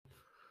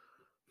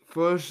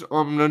First,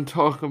 I'm gonna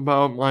talk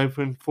about my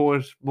friend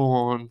Forrest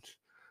Barnes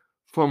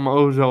from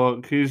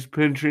Ozark. He's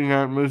pitching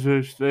at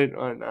Missouri State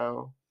right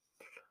now.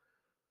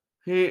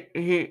 He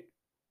he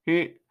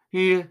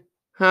he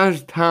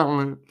has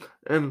talent,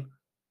 and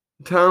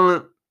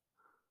talent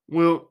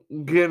will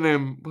get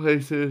him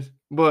places,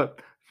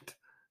 but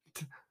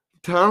t-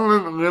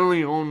 talent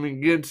really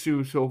only gets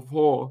you so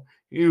far.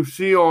 You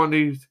see all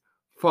these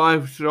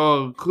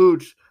 5-star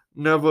recruits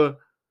never.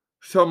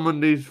 Some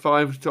of these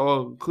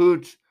 5-star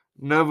recruits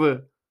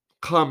never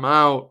come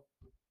out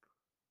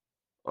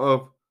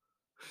of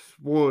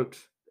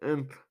sports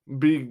and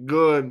be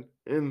good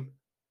in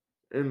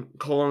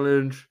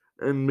college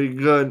and be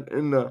good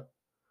in the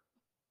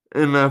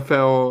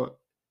NFL,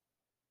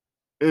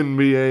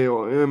 NBA,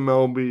 or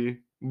MLB.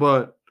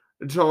 But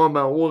it's all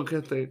about work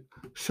ethic.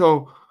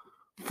 So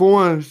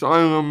Forrest,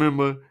 I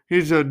remember,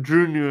 he's a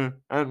junior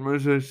at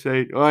Missouri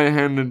State,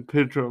 right-handed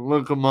pitcher.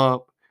 Look him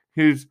up.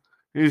 He's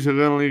he's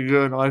really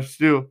good.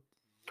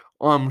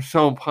 I'm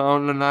so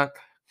proud of that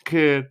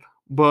kid.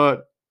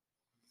 But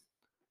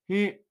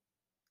he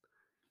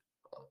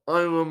I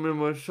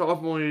remember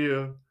sophomore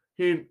year,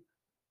 he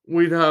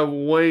we'd have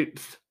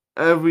weights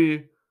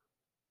every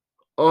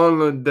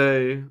other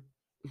day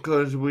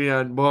because we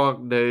had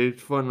block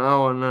days for an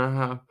hour and a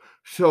half.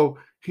 So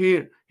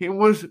he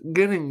was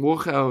getting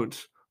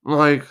workouts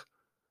like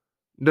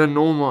the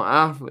normal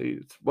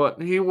athletes,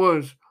 but he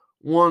was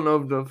one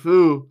of the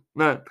few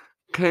that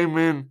came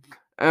in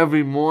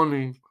every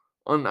morning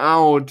an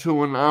hour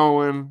to an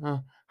hour and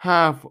a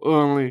half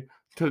early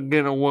to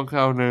get a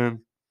workout in.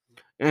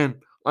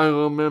 And I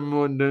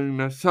remember during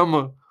the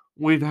summer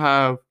we'd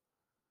have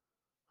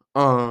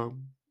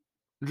um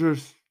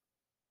just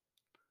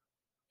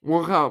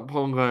workout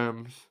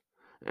programs.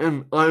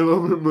 And I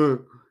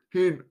remember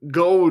he'd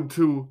go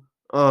to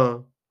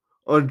a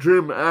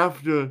gym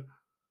after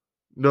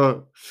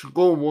the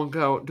school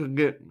workout to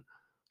get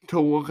to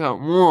work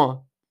out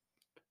more,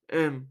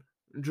 and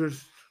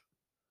just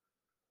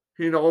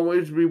he'd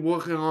always be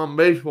working on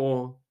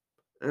baseball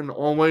and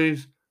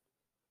always.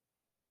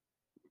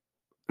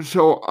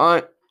 So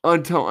I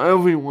tell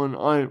everyone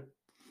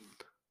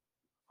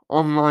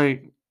I'm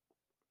like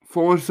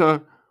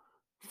Forza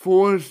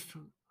Forrest,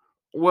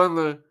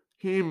 whether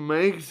he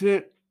makes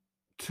it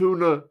to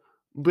the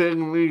big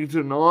leagues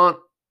or not,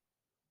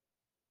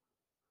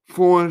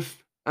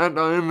 Forrest, at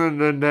the end of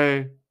the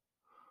day,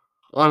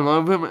 I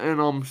love him and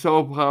I'm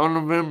so proud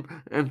of him,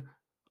 and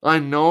I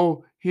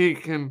know he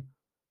can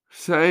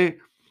say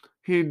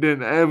he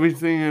did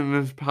everything in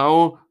his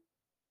power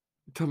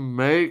to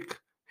make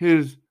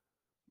his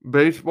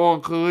baseball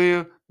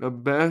career the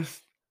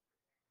best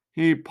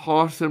he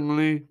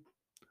possibly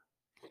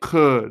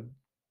could.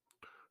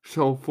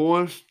 So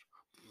Forrest,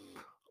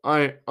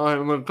 I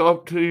look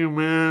up to you,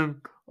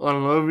 man. I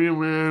love you,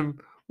 man.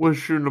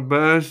 Wish you the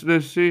best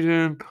this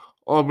season.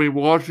 I'll be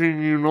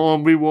watching, you know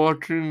I'll be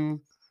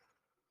watching.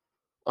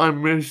 I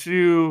miss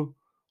you.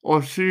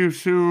 I'll see you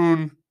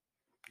soon.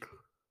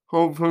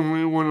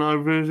 Hopefully when I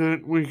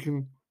visit we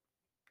can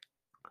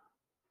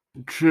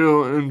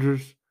chill and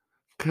just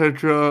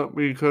catch up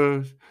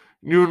because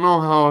you know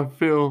how I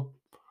feel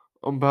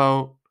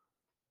about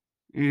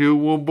you.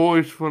 We're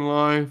boys for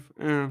life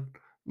and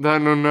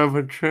that'll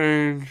never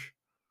change.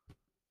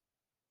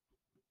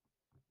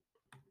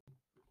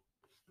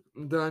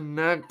 The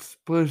next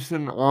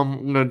person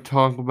I'm gonna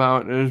talk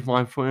about is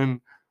my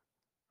friend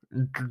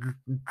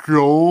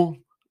Joel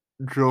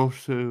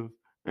Joseph,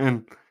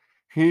 and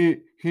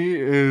he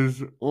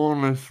is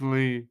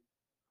honestly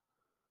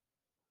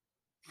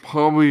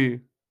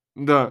probably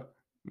the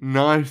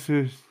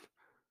nicest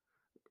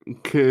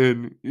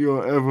kid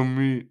you'll ever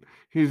meet.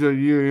 He's a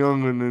year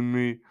younger than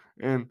me,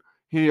 and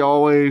he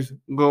always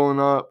growing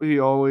up. He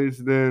always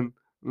did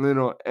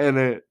little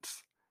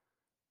edits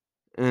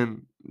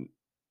and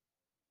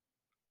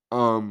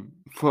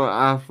for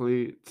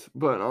athletes.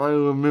 But I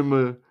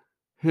remember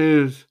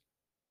his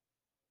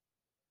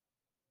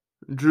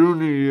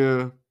junior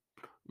year,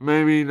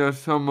 maybe the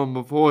summer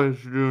before his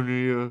junior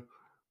year,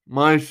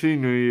 my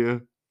senior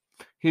year,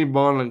 he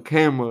bought a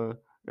camera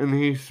and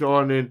he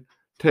started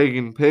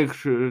taking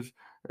pictures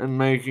and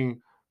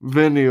making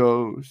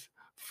videos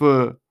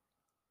for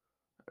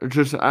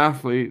just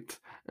athletes.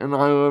 And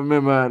I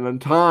remember at the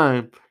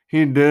time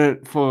he did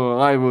it for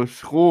rival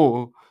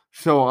school,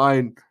 so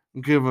I'd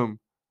give him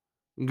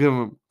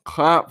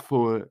clap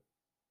for it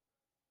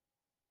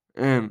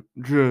and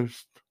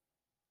just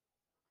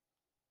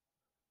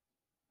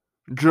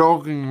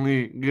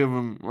jokingly give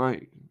him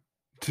like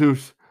two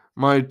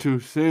my 2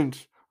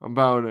 cents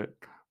about it.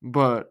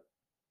 But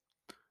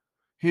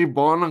he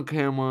bought a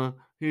camera,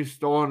 he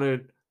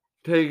started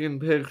taking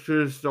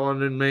pictures,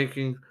 started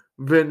making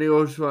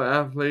videos for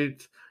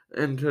athletes,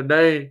 and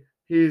today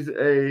he's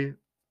a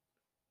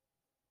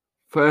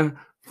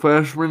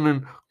freshman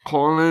in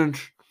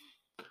college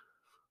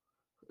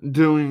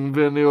doing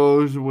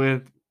videos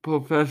with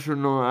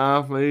professional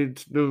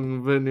athletes,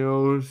 doing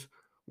videos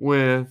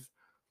with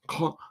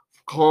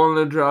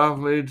college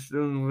athletes,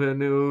 doing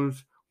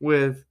videos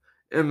with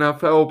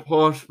NFL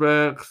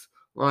prospects,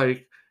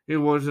 Like, he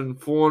was in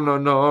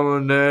Florida the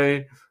other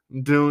day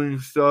doing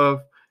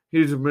stuff.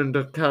 He's been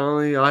to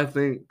Cali, I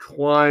think,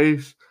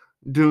 twice,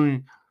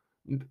 doing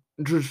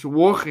just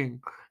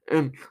working,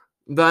 and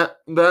that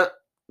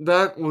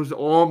was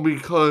all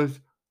because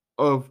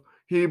of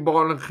he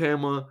bought a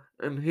camera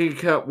and he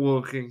kept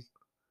working.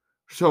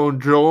 So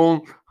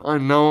Joel, I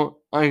know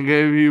I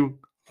gave you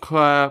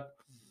crap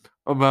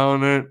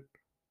about it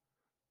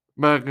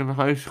back in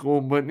high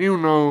school, but you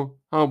know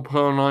how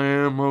proud I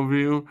am of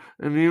you,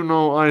 and you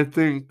know I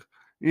think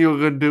you're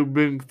gonna do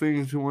big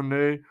things one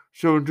day.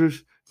 So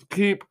just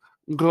keep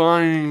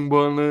grinding,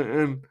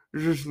 brother, and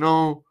just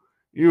know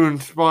you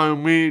inspire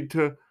me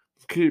to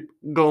keep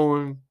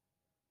going.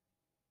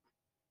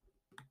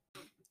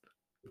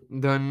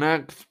 The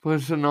next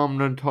person I'm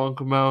gonna talk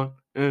about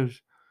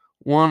is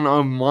one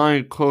of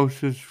my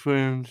closest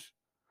friends.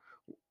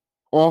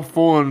 All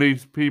four of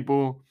these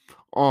people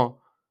are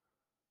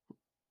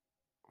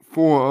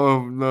four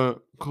of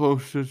the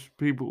closest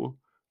people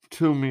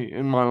to me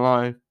in my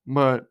life,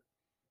 but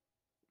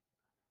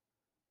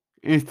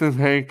Ethan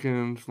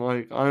Hankins,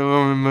 like, I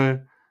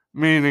remember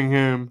meeting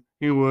him.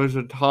 He was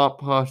a top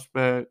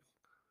prospect,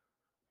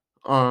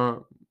 uh,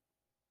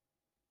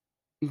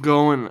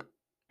 going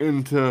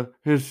into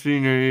his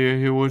senior year.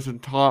 He was a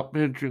top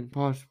pitching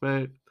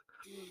prospect,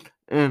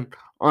 and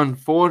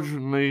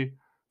unfortunately,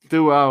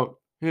 throughout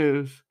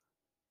his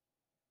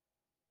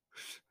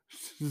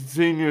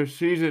senior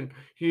season,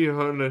 he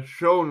hurt a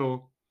shoulder,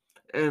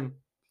 and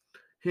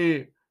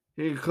he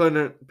he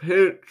couldn't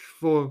pitch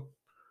for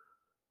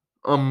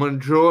a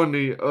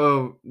majority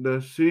of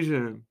the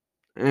season.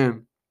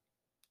 And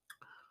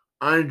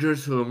I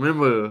just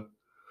remember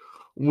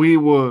we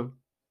were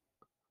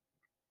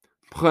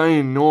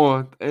playing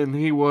North, and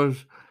he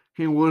was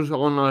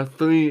on a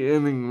 3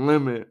 inning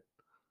limit.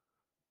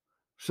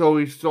 So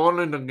he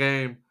started the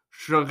game,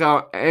 struck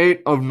out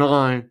 8 of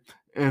 9,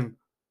 and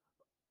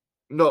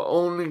the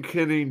only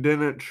kid he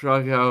didn't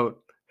strike out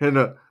hit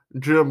a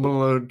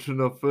dribbler to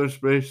the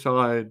first base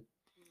side.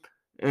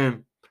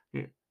 And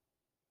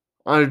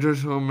I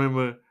just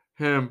remember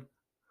him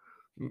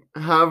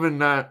having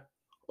that.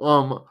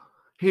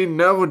 He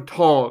never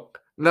talked.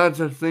 That's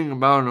the thing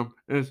about him,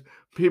 is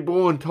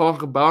people would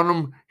talk about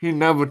him, he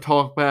never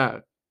talked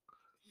back.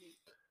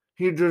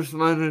 He just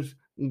let his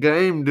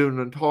game do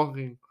the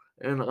talking.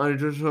 And I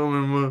just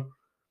remember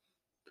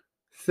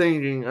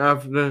thinking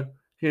after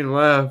he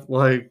left,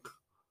 like,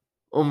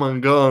 oh my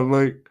god,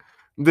 like,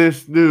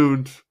 this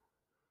dude's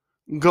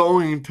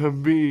going to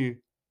be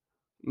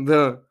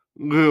the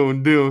real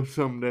deal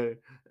someday.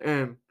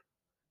 And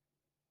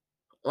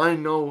I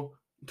know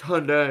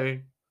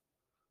today,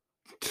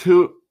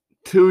 two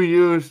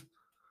years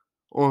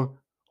or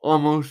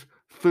almost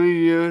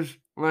 3 years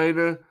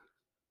later,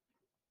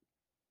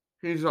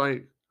 he's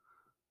like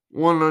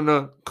one of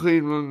the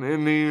Cleveland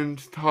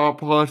Indians' top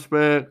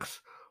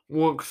prospects,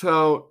 works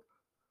out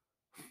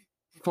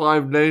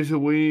 5 days a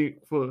week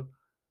for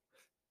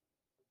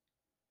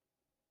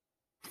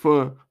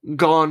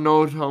God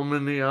knows how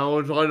many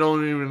hours. I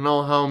don't even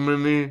know how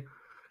many.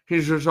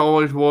 He's just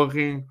always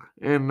working,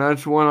 and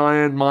that's what I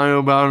admire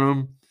about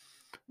him.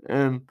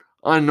 And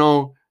I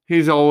know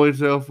he's always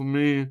there for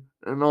me,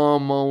 and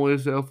I'm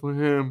always there for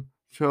him.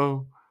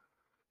 So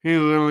he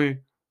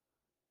really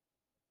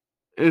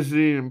is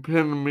the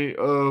epitome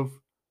of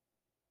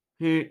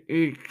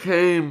he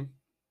came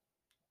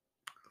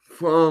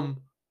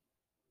from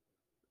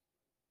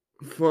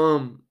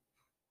from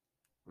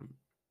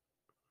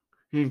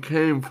he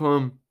came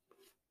from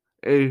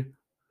a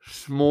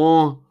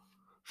small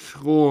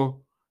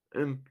school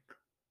and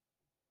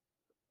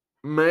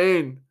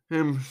made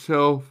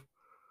himself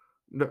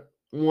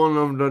one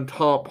of the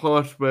top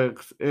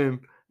prospects in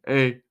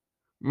a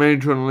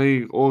major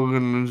league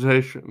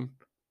organization.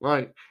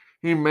 Like,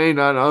 he made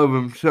that of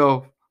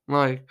himself.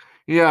 Like,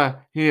 yeah,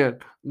 he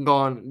had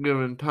God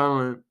given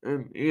talent,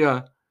 and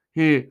yeah,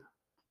 he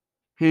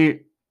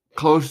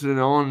coasted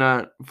on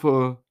that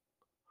for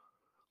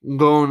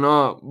growing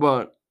up,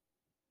 but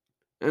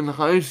in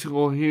high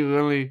school he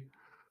really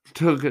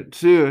took it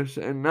serious,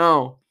 and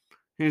now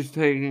he's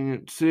taking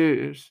it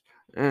serious,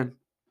 and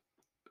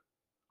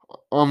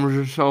I'm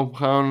just so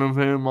proud of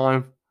him.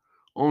 I've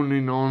only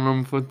known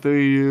him for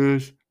 3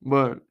 years,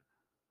 but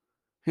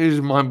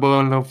he's my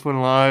brother for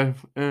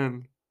life,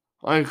 and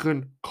I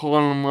could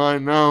call him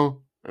right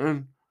now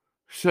and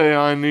say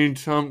I need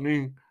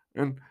something,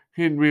 and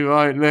he'd be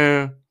right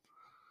there.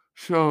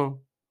 So,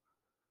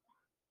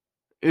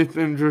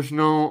 Ethan, just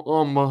know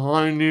I'm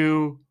behind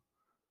you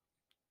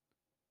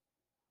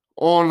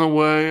all the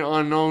way.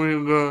 I know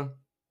you're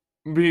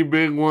gonna be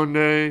big one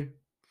day.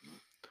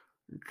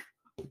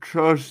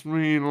 Trust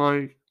me,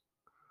 like,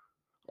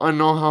 I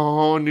know how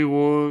hard you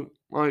work.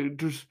 Like,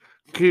 just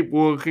keep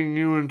working.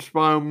 You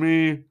inspire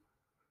me.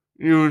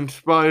 You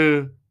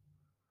inspire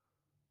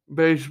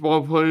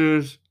baseball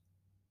players.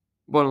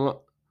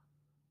 But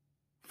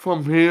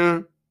from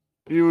here,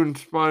 you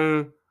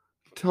inspire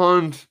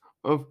tons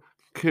of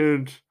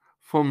kids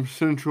from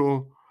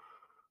Central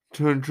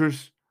to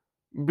just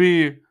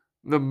be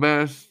the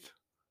best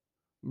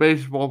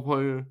baseball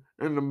player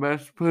and the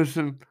best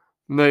person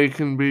they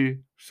can be.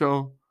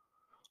 So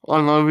I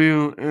love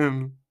you,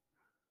 and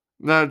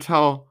that's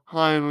how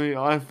highly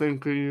I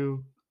think of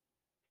you.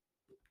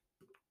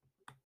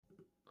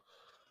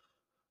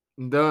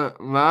 The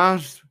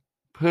last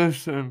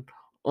person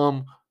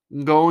I'm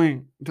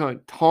going to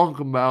talk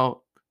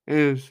about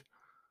is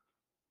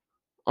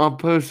a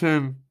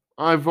person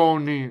I've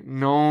only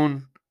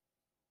known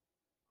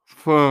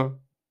for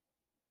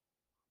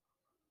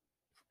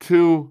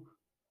 2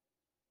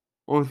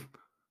 or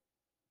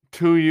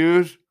 2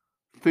 years,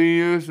 3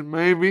 years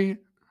maybe,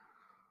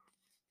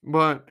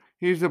 but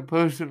he's a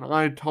person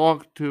I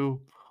talk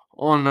to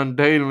on a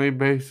daily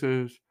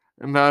basis,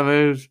 and that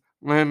is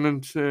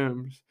Landon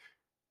Sims,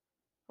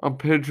 a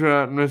pitcher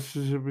at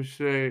Mississippi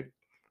State.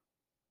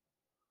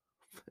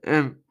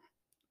 And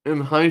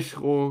in high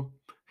school,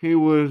 he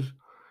was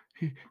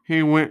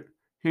he went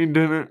he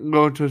didn't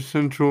go to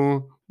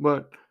Central,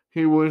 but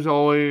he was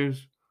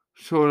always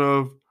sort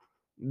of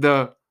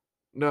the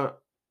the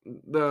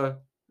the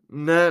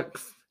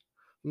next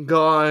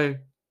guy,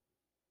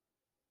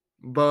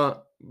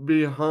 but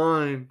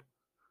behind,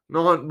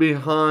 not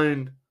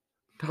behind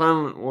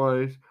talent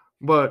wise,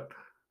 but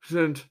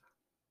since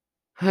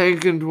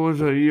Hankins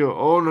was a year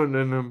older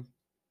than him,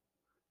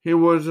 he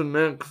was the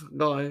next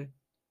guy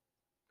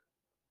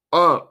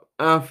up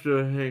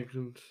after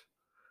Hankins,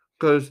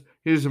 cause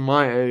he's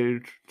my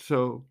age.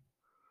 So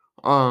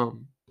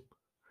um,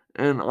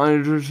 and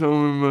I just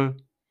remember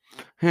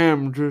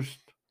him just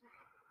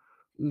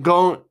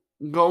going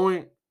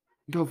going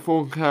to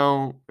full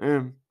count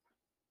and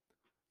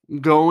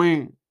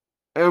going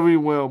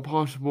everywhere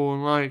possible.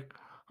 Like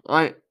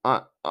I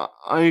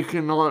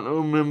cannot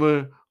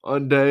remember a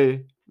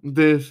day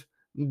this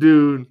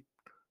dude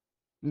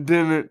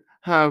didn't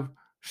have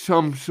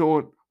some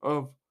sort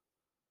of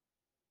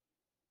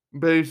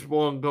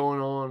baseball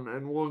going on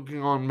and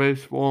working on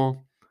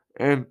baseball,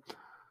 and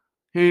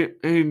he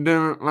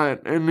didn't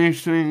let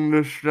anything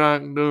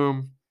distract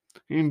him.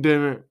 He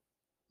didn't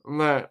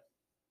let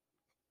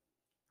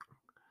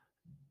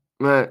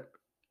let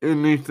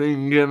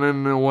anything get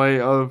in the way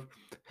of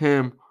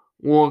him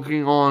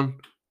working on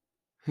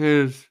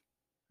his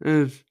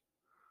his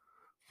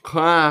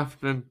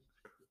craft, and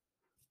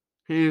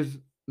he's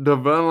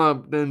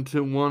developed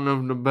into one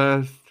of the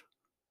best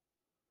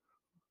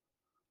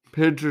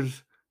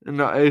pitchers in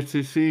the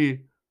ACC.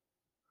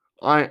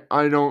 I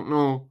don't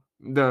know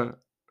the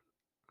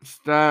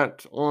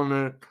stats on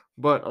it,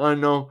 but I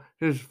know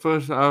his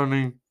first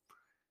outing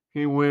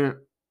he went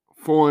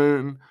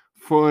four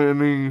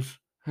innings,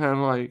 had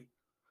like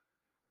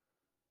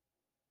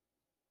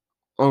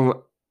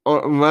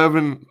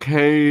 11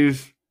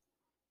 Ks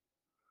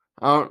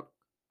out.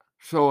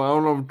 So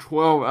out of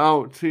 12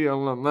 outs, he had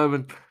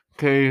 11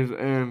 Ks,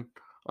 and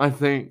I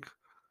think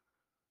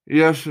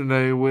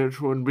yesterday, which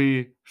would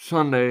be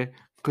Sunday,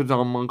 because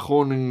I'm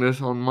recording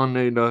this on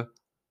Monday, the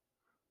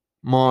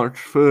March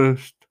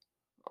 1st.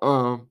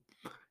 Um,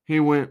 he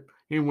went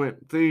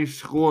 3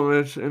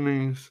 scoreless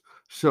innings.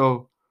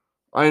 So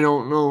I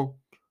don't know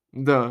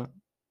the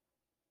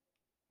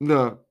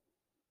the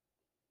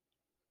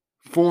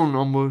full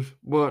numbers,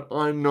 but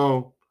I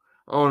know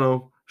out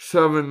of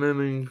 7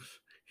 innings,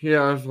 he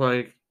has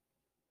like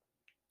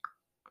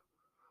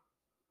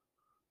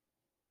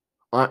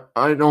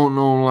I don't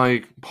know,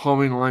 like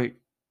probably like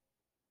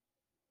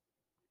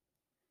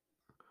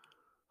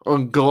a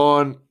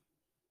god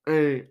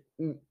a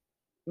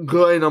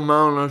great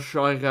amount of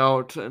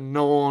strikeouts and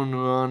no one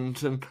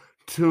runs and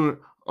 2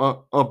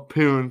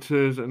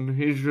 appearances, and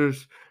he's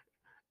just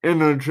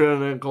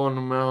energetic on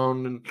the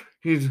mound, and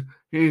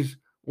he's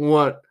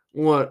what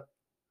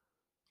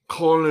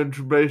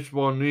college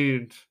baseball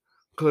needs,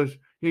 because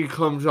he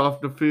comes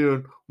off the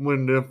field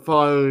with the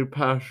fiery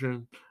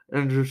passion,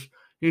 and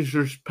he's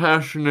just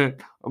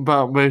passionate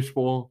about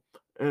baseball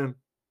and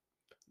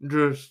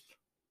just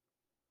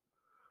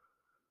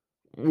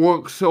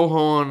works so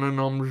hard, and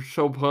I'm just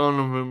so proud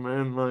of him.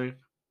 And like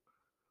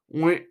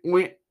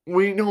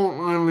we don't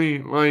really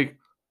like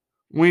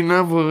we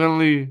never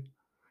really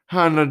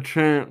had a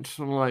chance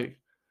to like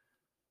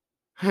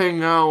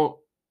hang out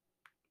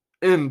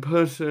in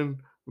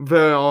person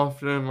very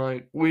often.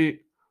 Like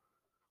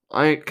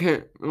I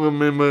can't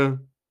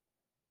remember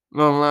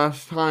the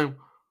last time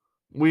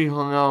we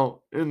hung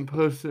out in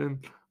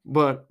person,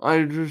 but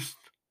I just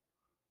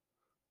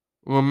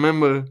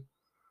remember,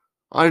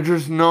 I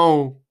just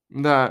know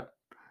that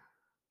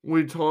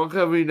we talk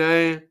every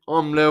day.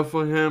 I'm there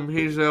for him,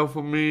 he's there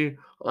for me.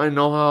 I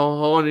know how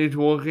hard he's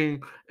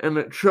working, and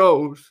it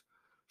shows.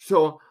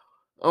 So,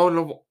 out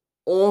of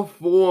all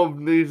 4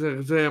 of these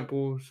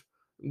examples,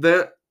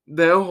 their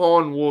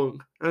hard work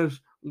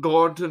has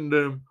gotten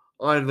them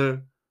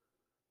either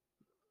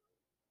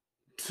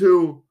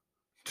to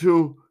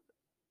to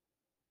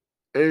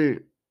a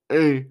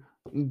a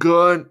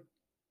good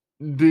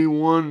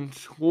D1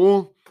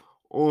 school,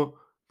 or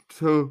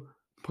to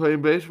play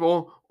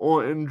baseball,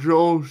 or in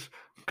Joe's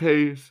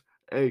case,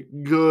 a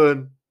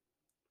good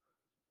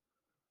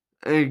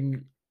a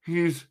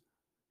he's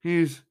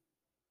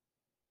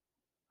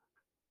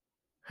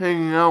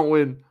hanging out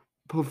with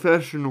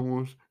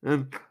professionals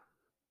and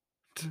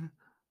t-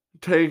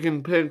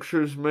 taking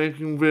pictures,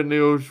 making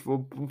videos for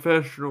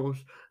professionals,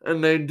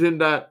 and they did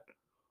that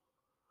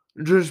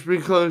just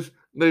because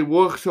they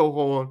work so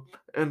hard,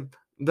 and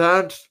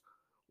that's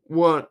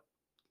what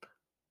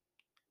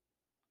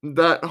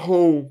that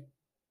whole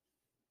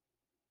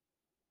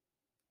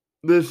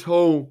this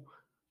whole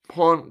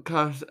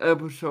podcast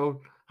episode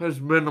has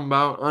been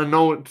about. I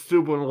know it's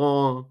super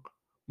long,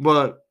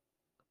 but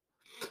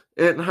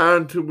it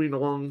had to be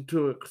long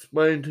to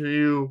explain to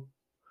you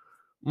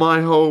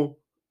my whole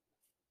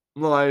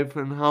life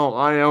and how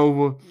I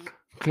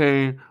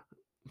overcame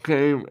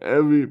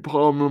every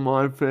problem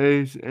I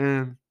face,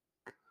 and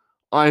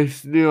I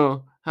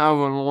still have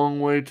a long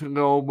way to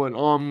go, but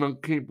I'm gonna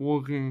keep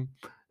working,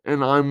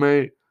 and I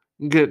may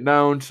get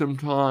down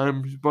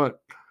sometimes,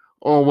 but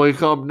I'll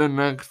wake up the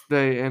next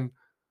day and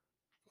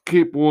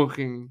keep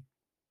working.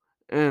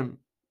 And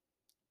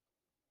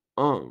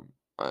um,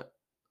 I,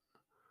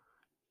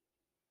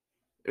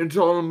 it's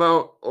all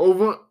about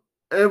over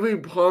every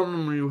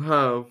problem you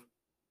have.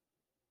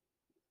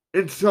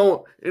 It's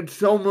so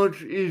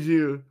much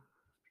easier,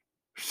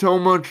 so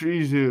much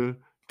easier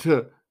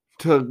to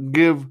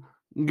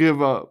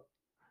give up,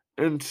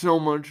 and so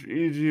much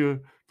easier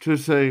to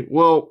say,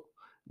 well,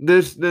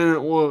 this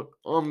didn't work.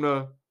 I'm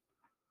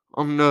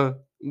gonna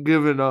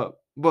give it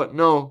up. But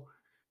no,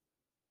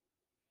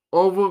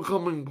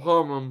 overcoming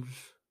problems,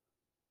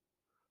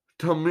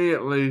 to me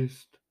at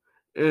least,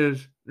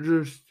 is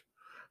just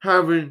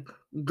having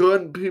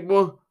good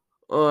people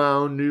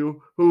around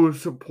you who will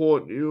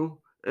support you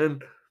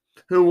and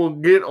who will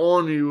get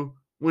on you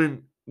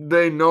when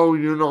they know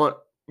you're not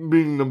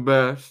being the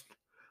best.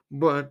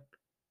 But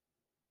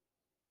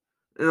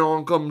it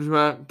all comes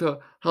back to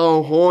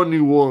how hard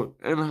you work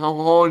and how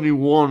hard you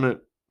want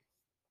it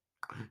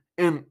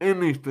in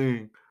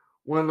anything.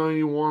 Whether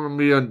you want to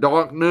be a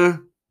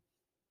doctor,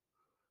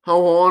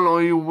 how hard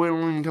are you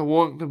willing to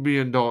work to be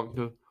a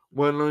doctor?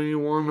 Whether you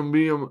want to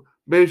be a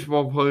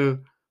baseball player,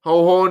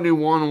 how hard you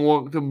want to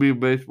work to be a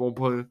baseball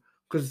player?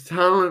 Because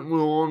talent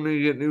will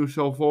only get you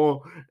so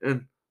far,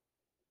 and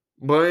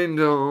brains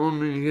will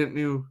only get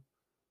you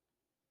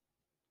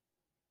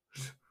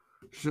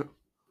so,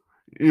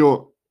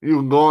 your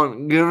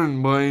God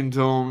given brains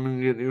will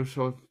only get you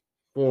so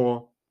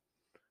far,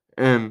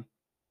 and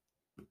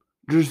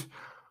just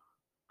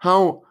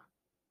how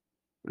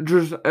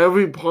just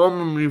every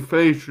problem you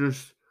face,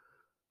 just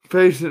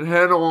face it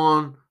head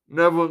on,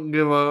 never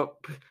give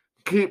up,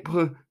 keep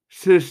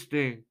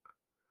persisting,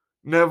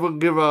 never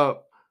give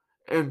up,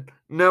 and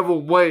never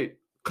wait,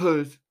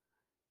 because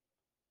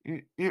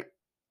you, you,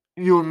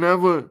 you'll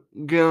never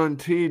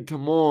guarantee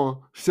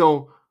tomorrow.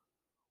 So,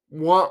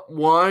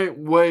 why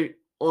wait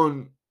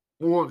on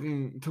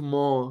working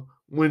tomorrow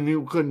when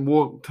you could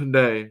work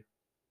today?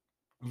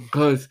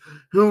 Because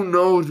who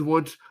knows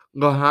what's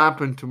gonna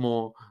happen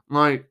tomorrow?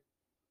 Like,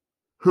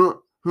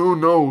 who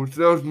knows?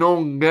 There's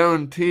no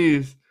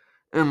guarantees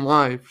in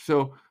life,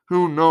 so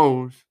who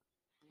knows?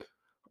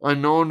 I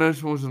know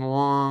this was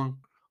long.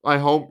 I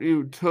hope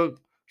you took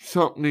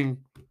something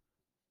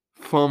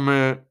from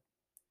it.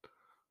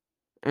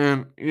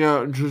 And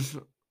yeah, just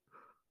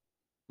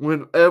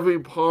with every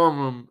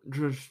problem,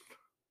 just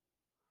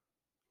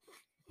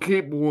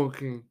keep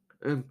working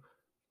and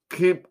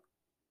keep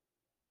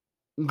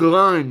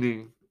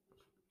grinding.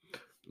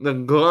 The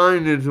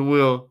grind is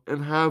real,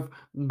 and have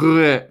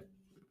grit,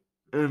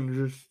 and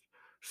just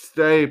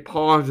stay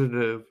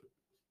positive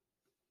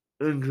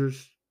and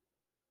just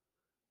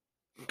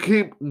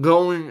keep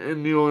going,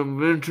 and you'll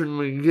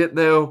eventually get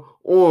there.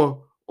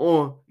 Or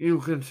you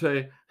can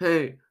say,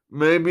 hey,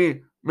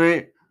 maybe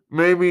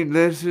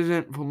this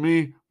isn't for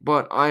me,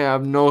 but I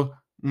have no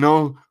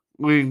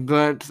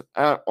regrets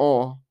at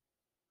all.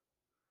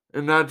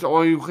 And that's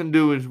all you can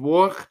do is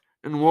work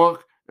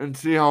and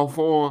see how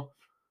far,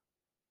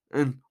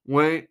 and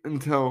wait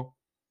until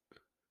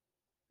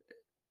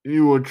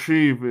you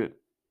achieve it.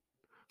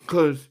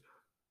 Cause,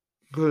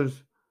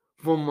 cause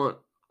from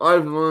what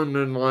I've learned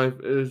in life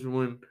is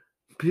when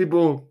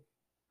people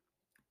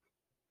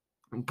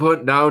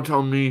put doubts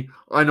on me,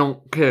 I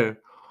don't care.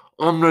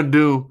 I'm gonna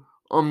do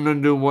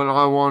what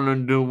I wanna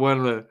do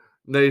whether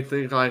they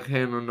think I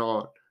can or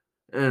not.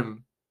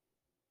 And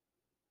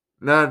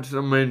that's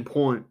the main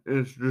point,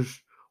 is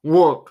just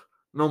work.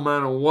 No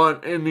matter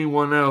what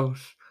anyone else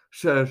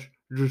says,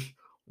 just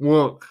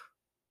work.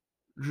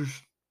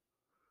 Just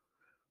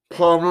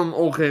problem,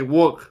 okay,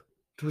 work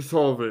to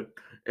solve it.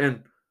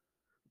 And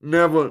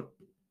never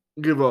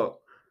give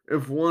up.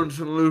 If one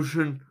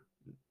solution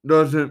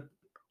doesn't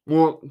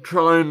work,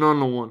 try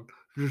another one.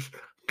 Just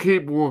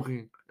keep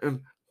working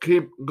and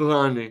keep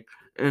grinding,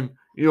 and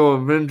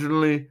you'll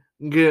eventually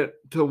get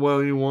to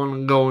where you want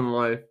to go in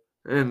life.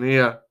 And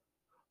yeah,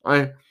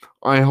 I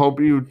I hope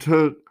you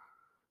took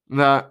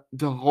that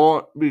to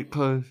heart,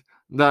 because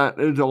that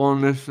is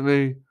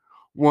honestly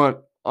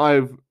what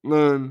I've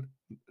learned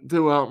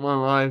throughout my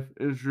life,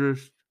 is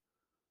just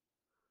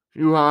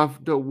you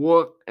have to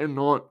work and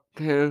not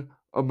care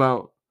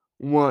about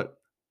what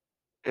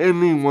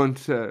anyone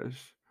says.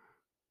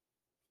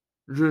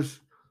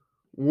 Just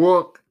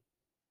work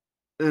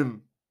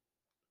and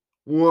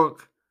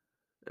work,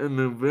 and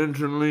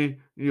eventually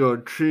you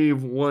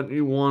achieve what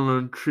you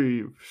want to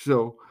achieve.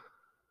 So,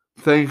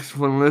 thanks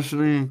for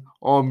listening.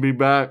 I'll be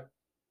back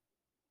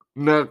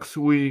next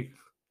week.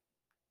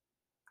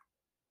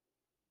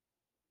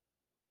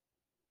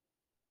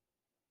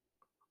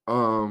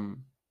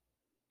 Um,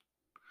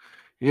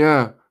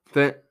 yeah,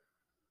 that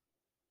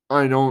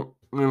I don't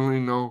really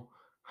know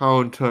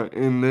how to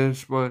end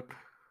this, but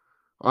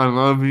I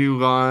love you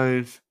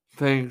guys.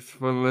 Thanks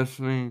for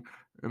listening,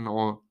 and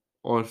I'll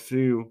see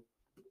you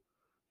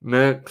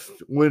next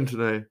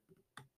Wednesday.